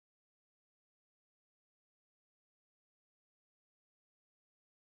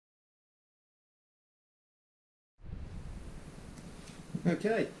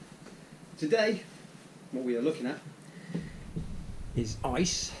Okay, today what we are looking at is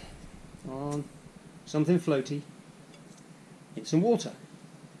ice on something floaty in some water.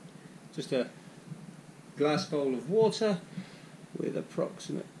 Just a glass bowl of water with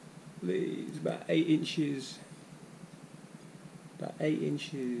approximately about 8 inches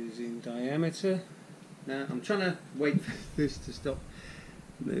in diameter. Now I'm trying to wait for this to stop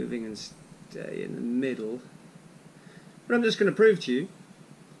moving and stay in the middle, but I'm just going to prove to you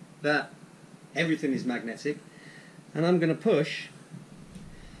that everything is magnetic, and I'm going to push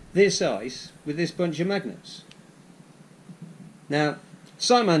this ice with this bunch of magnets. Now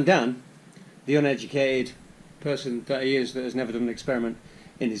Simon Dan, the uneducated person that he is, that has never done an experiment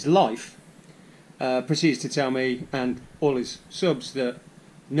in his life, proceeds to tell me and all his subs that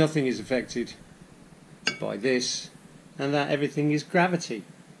nothing is affected by this and that everything is gravity.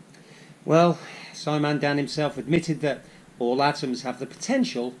 Well, Simon Dan himself admitted that all atoms have the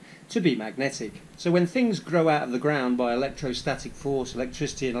potential to be magnetic. So when things grow out of the ground by electrostatic force,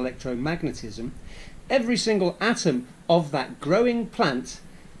 electricity and electromagnetism, every single atom of that growing plant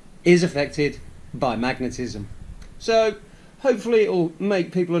is affected by magnetism. So hopefully it will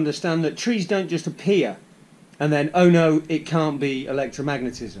make people understand that trees don't just appear and then, oh no, it can't be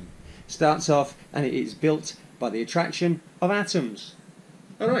electromagnetism. It starts off and it is built by the attraction of atoms.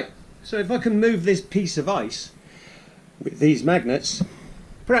 Alright, so if I can move this piece of ice with these magnets,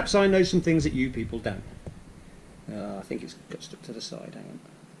 perhaps I know some things that you people don't. I think it's got stuck to the side, hang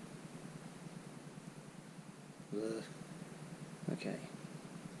on. Okay.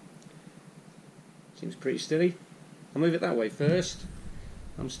 Seems pretty steady. I'll move it that way first.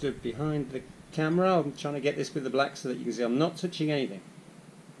 I'm stood behind the camera. I'm trying to get this with the black so that you can see I'm not touching anything.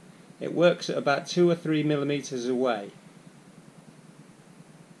 It works at about 2 or 3 millimeters away.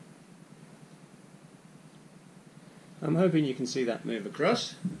 I'm hoping you can see that move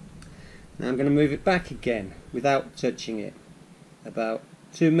across. Now I'm going to move it back again without touching it. About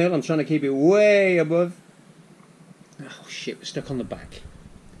 2 mil. I'm trying to keep it way above. Oh shit, we're stuck on the back.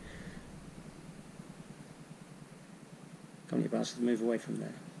 Come on, you bastard, move away from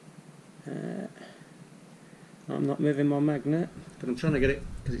there. I'm not moving my magnet, but I'm trying to get it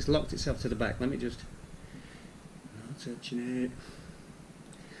because it's locked itself to the back. Let me just. Not touching it.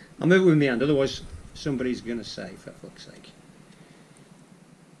 I'll move it with my hand, otherwise somebody's going to say, for fuck's sake.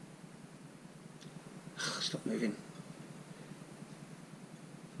 Stop moving.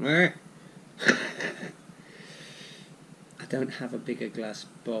 I don't have a bigger glass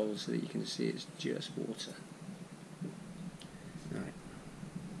bowl so that you can see it's just water. Right.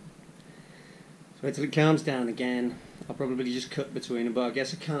 So wait till it calms down again. I'll probably just cut between them, but I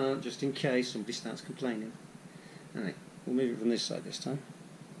guess I can't, just in case somebody starts complaining. Alright, we'll move it from this side this time.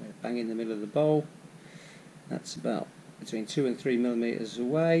 Bang in the middle of the bowl. That's about between 2 and 3 millimeters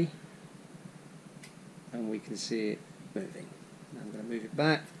away, and we can see it moving. Now I'm going to move it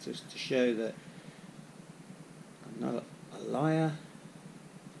back just to show that I'm not a liar.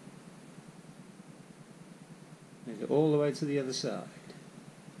 Move it all the way to the other side.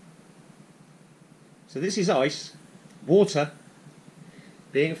 So this is ice, water,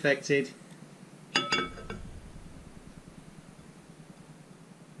 being affected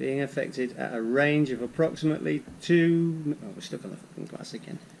at a range of approximately 2... Oh, we're stuck on the fucking glass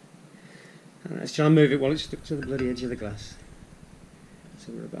again. And let's try and move it while it's stuck to the bloody edge of the glass.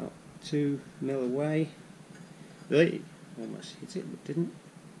 So we're about 2 mil away. Almost hit it, but didn't.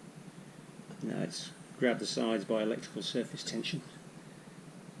 No, it's grabbed the sides by electrical surface tension.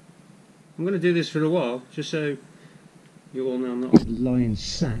 I'm going to do this for a while, just so you all know I'm not a lying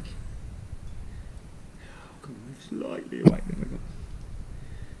sack. Oh, come on, move slightly away. There we go.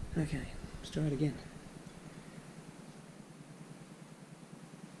 Okay, let's try it again.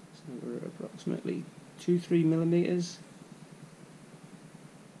 So we're at approximately 2-3 millimeters.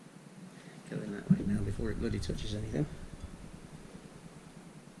 Going that way now before it bloody touches anything.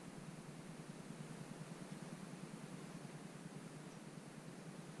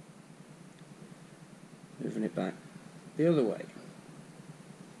 Moving it back the other way.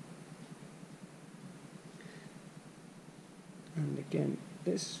 And again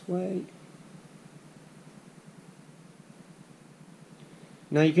this way.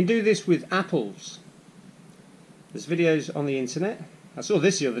 Now you can do this with apples. There's videos on the internet. I saw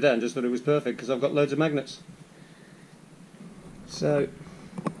this the other day and just thought it was perfect because I've got loads of magnets. So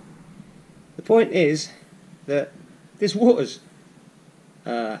the point is that this water's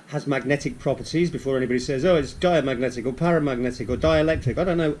has magnetic properties before anybody says, oh, it's diamagnetic or paramagnetic or dielectric. I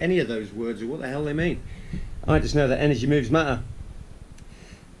don't know any of those words or what the hell they mean. I just know that energy moves matter.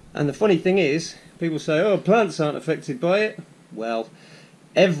 And the funny thing is, people say, oh, plants aren't affected by it. Well,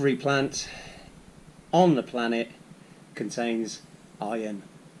 every plant on the planet contains iron.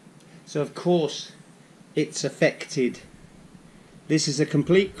 So of course it's affected. This is a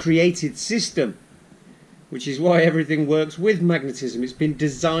complete created system, which is why everything works with magnetism. It's been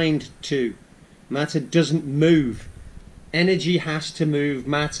designed to. Matter doesn't move. Energy has to move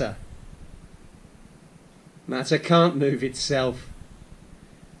matter. Matter can't move itself.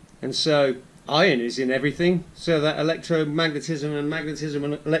 And so iron is in everything, so that electromagnetism and magnetism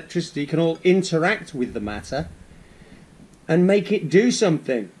and electricity can all interact with the matter and make it do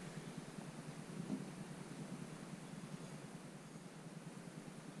something.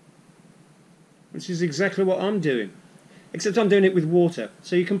 Which is exactly what I'm doing. Except I'm doing it with water.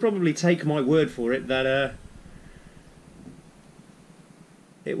 So you can probably take my word for it that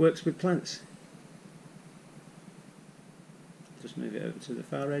it works with plants. Just move it over to the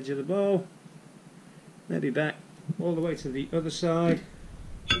far edge of the bowl. Maybe back all the way to the other side.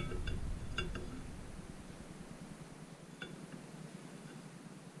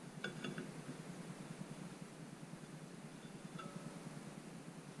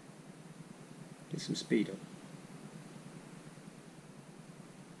 Get some speed up.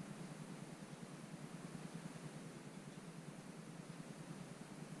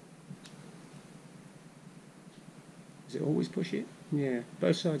 Does it always push it? Yeah,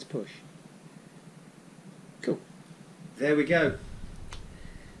 both sides push. Cool. There we go.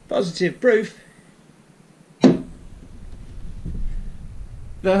 Positive proof.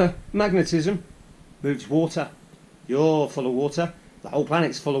 The magnetism moves water. You're full of water. The whole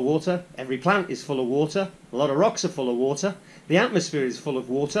planet's full of water. Every plant is full of water. A lot of rocks are full of water. The atmosphere is full of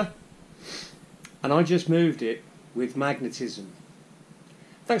water. And I just moved it with magnetism.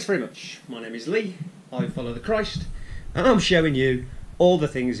 Thanks very much. My name is Lee. I follow the Christ. And I'm showing you all the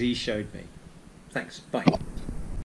things he showed me. Thanks. Bye.